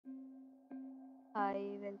Hi,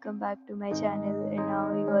 welcome back to my channel. And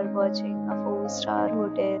now you are watching a 4-star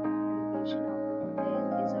hotel. The location of the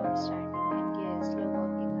hotel is outstanding and guests love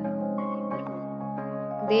walking around the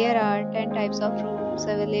neighborhood. There are 10 types of rooms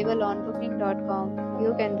available on booking.com.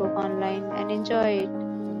 You can book online and enjoy it.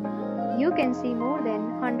 You can see more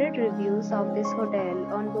than 100 reviews of this hotel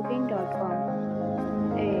on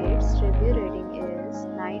booking.com. Its review rating is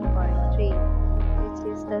 9.3,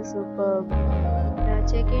 which is the superb. The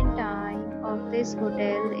check-in time of this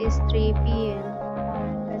hotel is 3 p.m.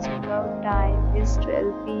 and the check-out time is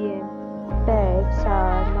 12 p.m. Pets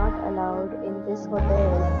are not allowed in this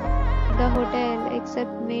hotel. The hotel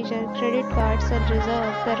accepts major credit cards and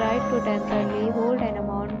reserves the right to temporarily hold an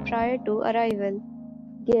amount prior to arrival.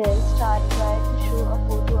 Guests are required to show a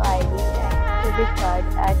photo ID and credit card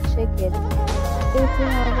at check-in. If you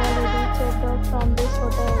have already checked out from this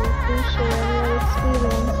hotel, please share your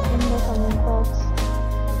experience in the comment box.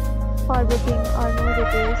 For booking or more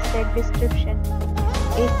details, check description.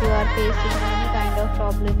 If you are facing any kind of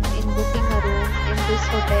problem in booking a room in this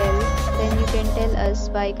hotel, then you can tell us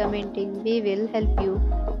by commenting. We will help you.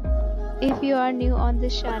 If you are new on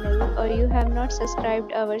this channel or you have not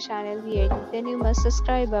subscribed our channel yet, then you must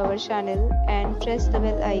subscribe our channel and press the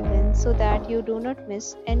bell icon so that you do not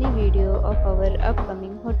miss any video of our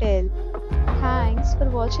upcoming hotel. Thanks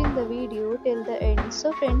for watching the video till the end.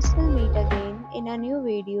 So friends, will meet again in a new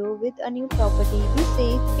video with a new property. Be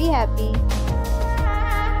safe, be happy.